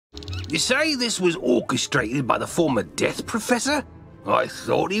You say this was orchestrated by the former death professor? I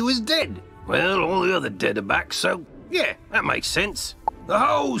thought he was dead. Well, all the other dead are back, so yeah, that makes sense. The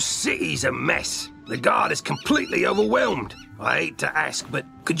whole city's a mess. The guard is completely overwhelmed. I hate to ask, but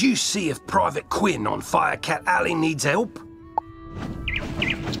could you see if Private Quinn on Firecat Alley needs help?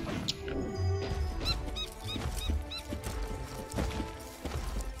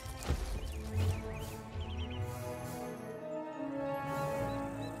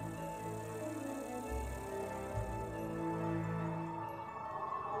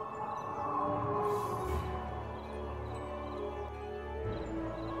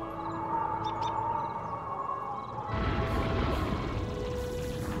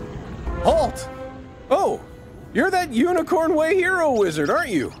 Halt! Oh, you're that Unicorn Way hero wizard, aren't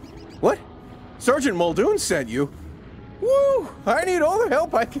you? What? Sergeant Muldoon sent you? Woo! I need all the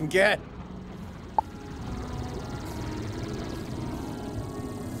help I can get.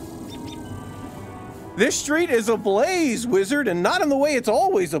 This street is ablaze, wizard, and not in the way it's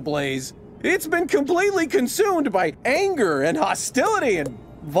always ablaze. It's been completely consumed by anger and hostility and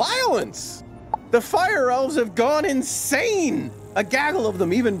violence. The fire elves have gone insane. A gaggle of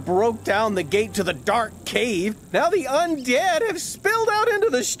them even broke down the gate to the dark cave. Now the undead have spilled out into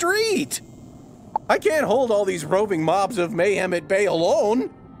the street. I can't hold all these roving mobs of mayhem at bay alone.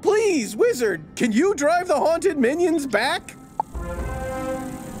 Please, wizard, can you drive the haunted minions back?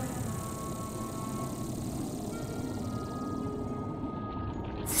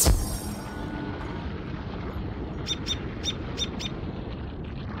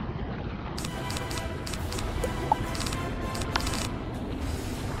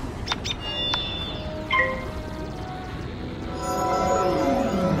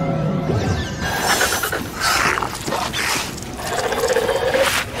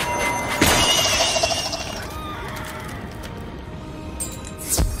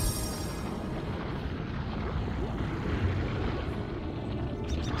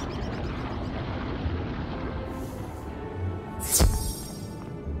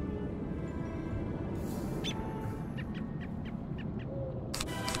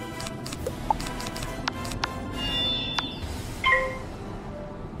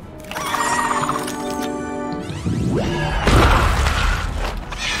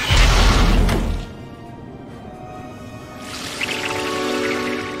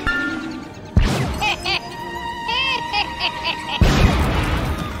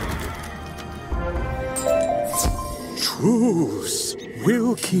 Truce.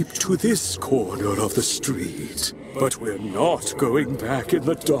 We'll keep to this corner of the street. But we're not going back in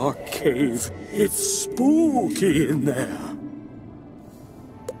the dark cave. It's spooky in there.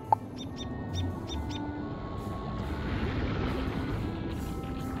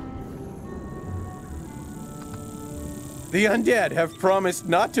 The undead have promised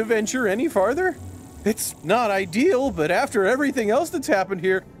not to venture any farther? It's not ideal, but after everything else that's happened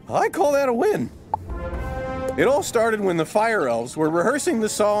here, I call that a win. It all started when the Fire Elves were rehearsing the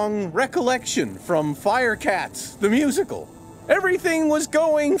song Recollection from Firecats, the musical. Everything was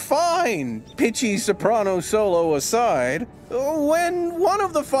going fine, pitchy soprano solo aside, when one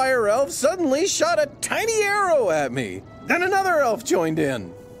of the Fire Elves suddenly shot a tiny arrow at me. Then another elf joined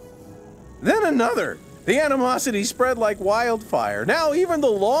in. Then another. The animosity spread like wildfire. Now even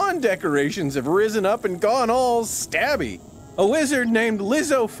the lawn decorations have risen up and gone all stabby. A wizard named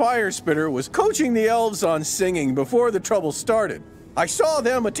Lizzo Firespitter was coaching the elves on singing before the trouble started. I saw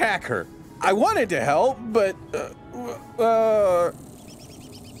them attack her. I wanted to help, but,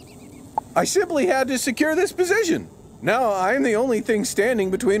 I simply had to secure this position. Now I'm the only thing standing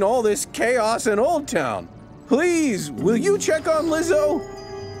between all this chaos and Old Town. Please, will you check on Lizzo?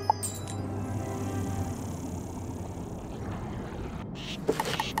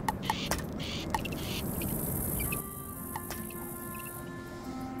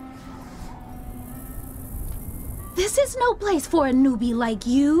 This is no place for a newbie like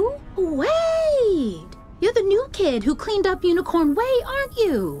you. Wait! You're the new kid who cleaned up Unicorn Way, aren't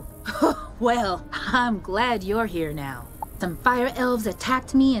you? Well, I'm glad you're here now. Some fire elves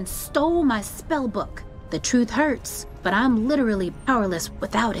attacked me and stole my spell book. The truth hurts, but I'm literally powerless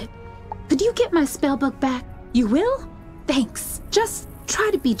without it. Could you get my spell book back? You will? Thanks. Just try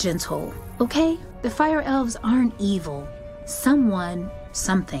to be gentle, okay? The fire elves aren't evil. Someone,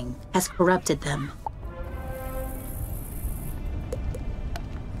 something, has corrupted them.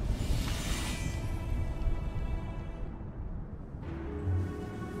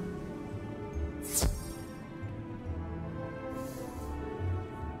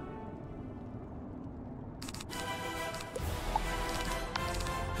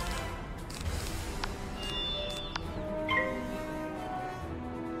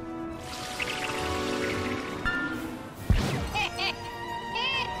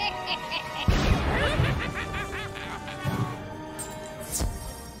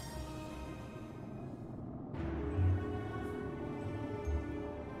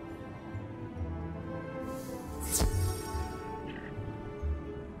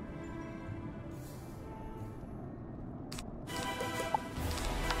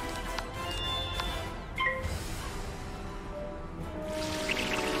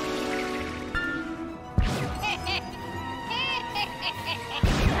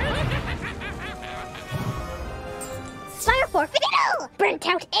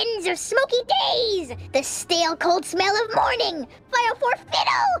 burnt-out ends of smoky days, the stale cold smell of morning, fire for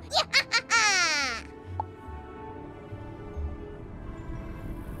fiddle! Yeah-ha-ha-ha!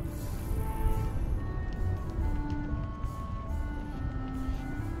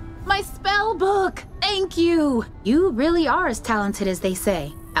 My spell book! Thank you! You really are as talented as they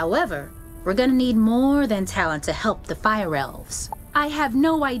say. However, we're gonna need more than talent to help the fire elves. I have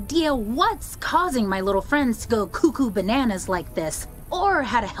no idea what's causing my little friends to go cuckoo bananas like this, or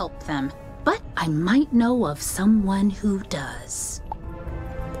how to help them. But I might know of someone who does.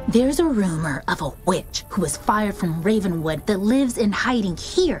 There's a rumor of a witch who was fired from Ravenwood that lives in hiding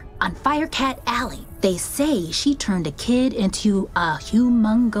here on Firecat Alley. They say she turned a kid into a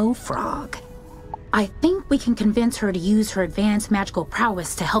humongo frog. I think we can convince her to use her advanced magical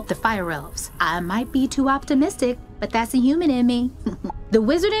prowess to help the fire elves. I might be too optimistic, but that's the human in me. The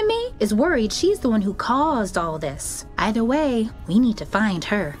wizard in me is worried she's the one who caused all this. Either way, we need to find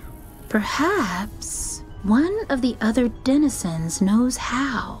her. Perhaps one of the other denizens knows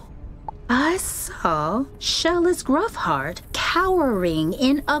how. I saw Shellis Gruffheart cowering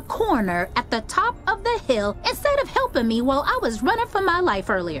in a corner at the top of the hill instead of helping me while I was running for my life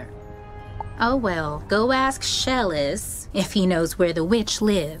earlier. Oh well, go ask Shellis if he knows where the witch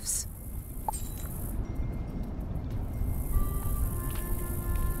lives.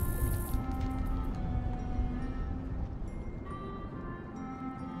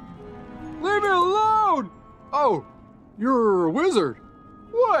 Leave me alone! Oh, you're a wizard.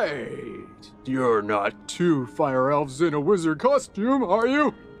 Wait, you're not two fire elves in a wizard costume, are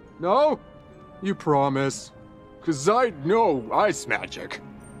you? No? You promise? 'Cause I know ice magic.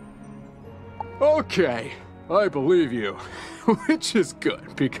 Okay, I believe you. Which is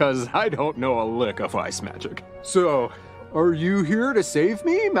good, because I don't know a lick of ice magic. So, are you here to save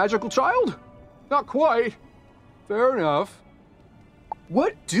me, magical child? Not quite. Fair enough.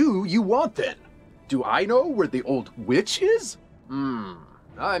 What do you want then? Do I know where the old witch is?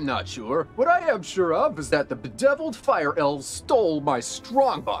 I'm not sure. What I am sure of is that the bedeviled fire elves stole my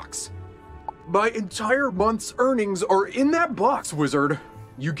strongbox. My entire month's earnings are in that box, wizard.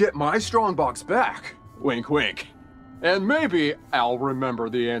 You get my strongbox back. Wink, wink. And maybe I'll remember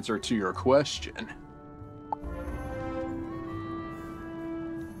the answer to your question.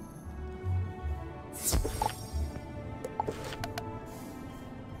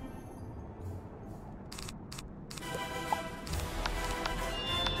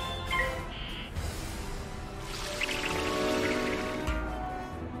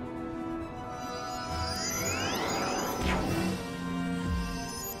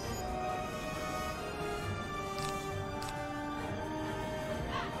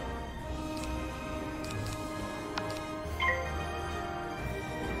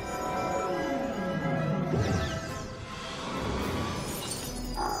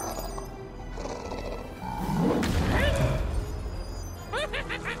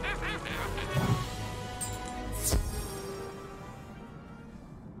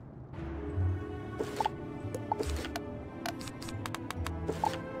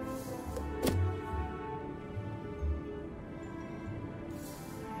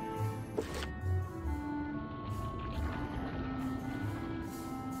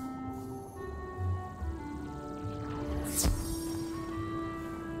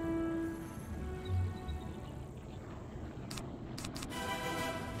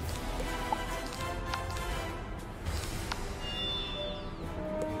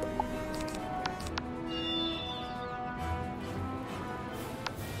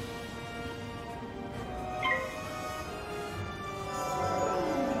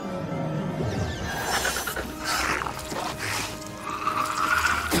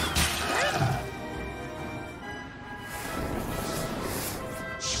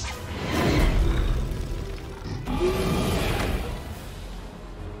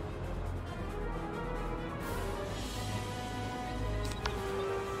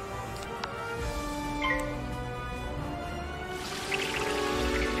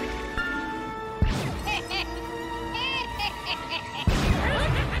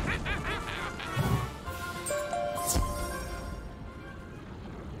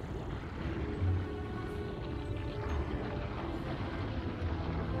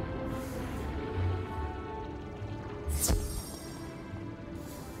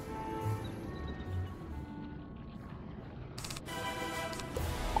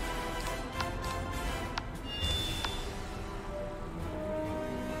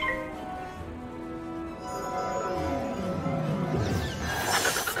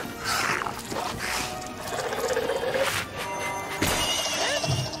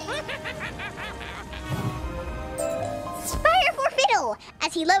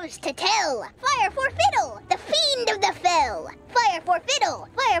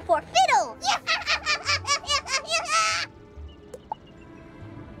 Fire for fiddle!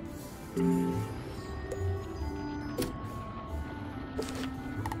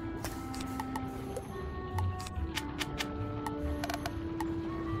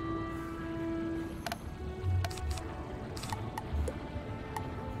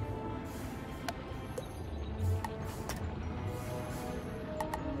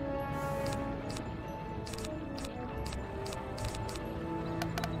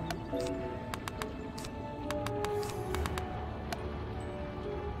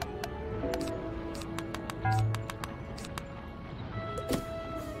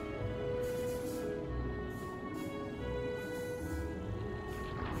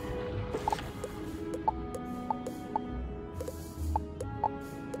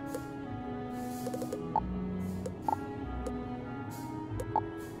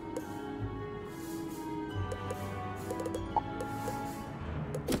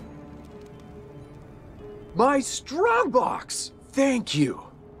 My strongbox! Thank you.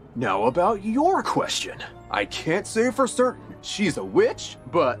 Now about your question. I can't say for certain she's a witch,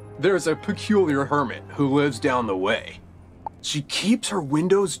 but there's a peculiar hermit who lives down the way. She keeps her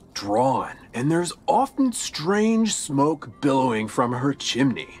windows drawn, and there's often strange smoke billowing from her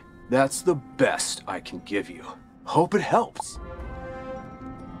chimney. That's the best I can give you. Hope it helps.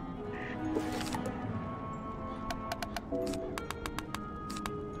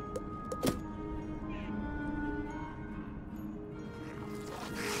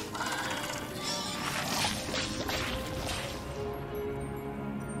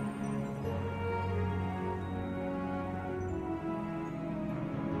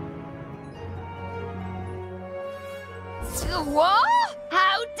 What?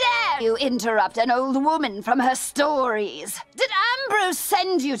 How dare you interrupt an old woman from her stories? Did Ambrose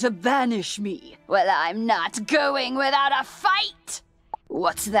send you to banish me? Well, I'm not going without a fight!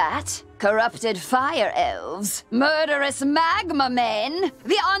 What's that? Corrupted fire elves? Murderous magma men?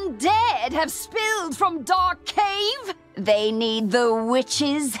 The undead have spilled from Dark Cave? They need the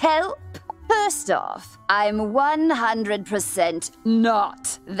witch's help? First off, I'm 100%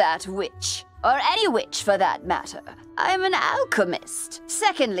 not that witch. Or any witch, for that matter. I'm an alchemist.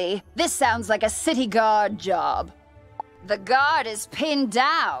 Secondly, this sounds like a city guard job. The guard is pinned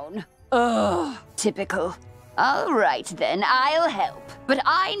down. Ugh, typical. All right then, I'll help. But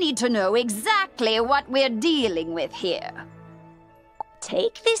I need to know exactly what we're dealing with here.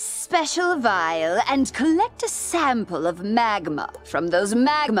 Take this special vial and collect a sample of magma from those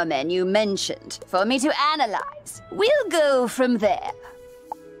magma men you mentioned for me to analyze. We'll go from there.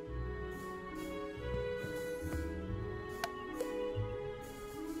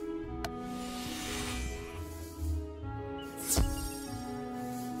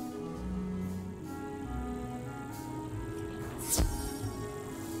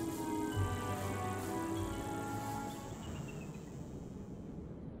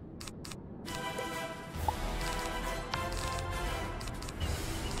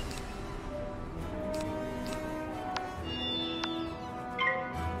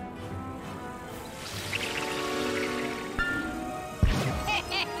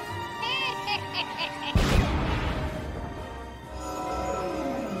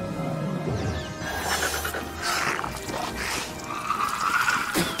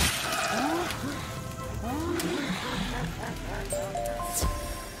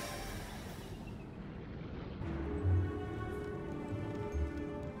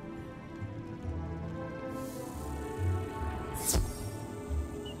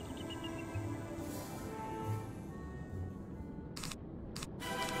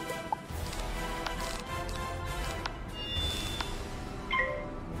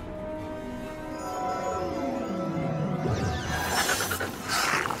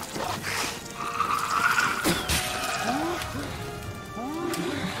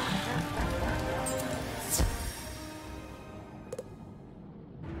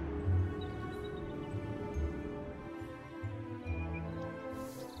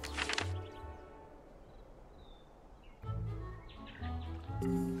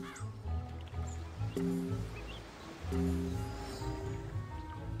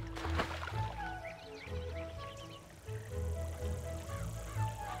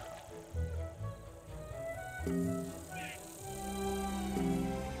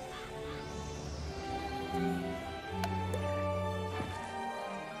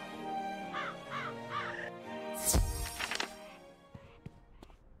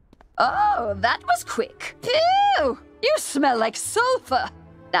 Oh, that was quick. Phew! You smell like sulfur.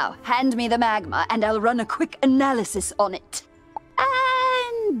 Now, hand me the magma and I'll run a quick analysis on it.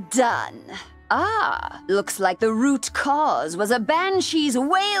 And done. Ah, looks like the root cause was a banshee's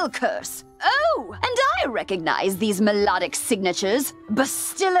whale curse. Oh, and I recognize these melodic signatures.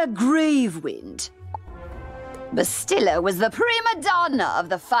 Bastilla Gravewind. Bastilla was the prima donna of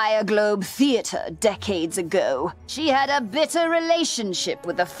the Fire Globe Theatre decades ago. She had a bitter relationship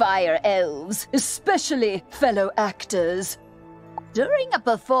with the Fire Elves, especially fellow actors. During a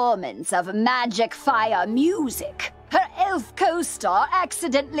performance of magic fire music, her elf co-star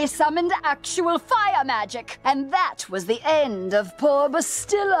accidentally summoned actual fire magic, and that was the end of poor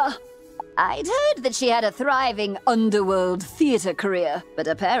Bastilla. I'd heard that she had a thriving underworld theater career, but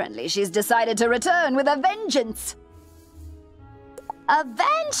apparently she's decided to return with a vengeance. A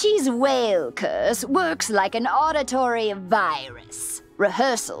banshee's whale curse works like an auditory virus.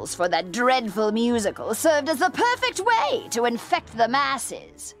 Rehearsals for that dreadful musical served as the perfect way to infect the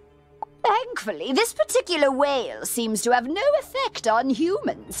masses. Thankfully, this particular whale seems to have no effect on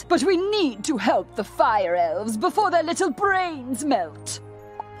humans, but we need to help the fire elves before their little brains melt.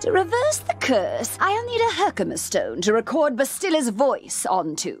 To reverse the curse, I'll need a Herkimer stone to record Bastilla's voice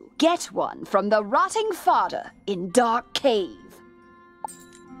onto. Get one from the rotting fodder in Dark Cave.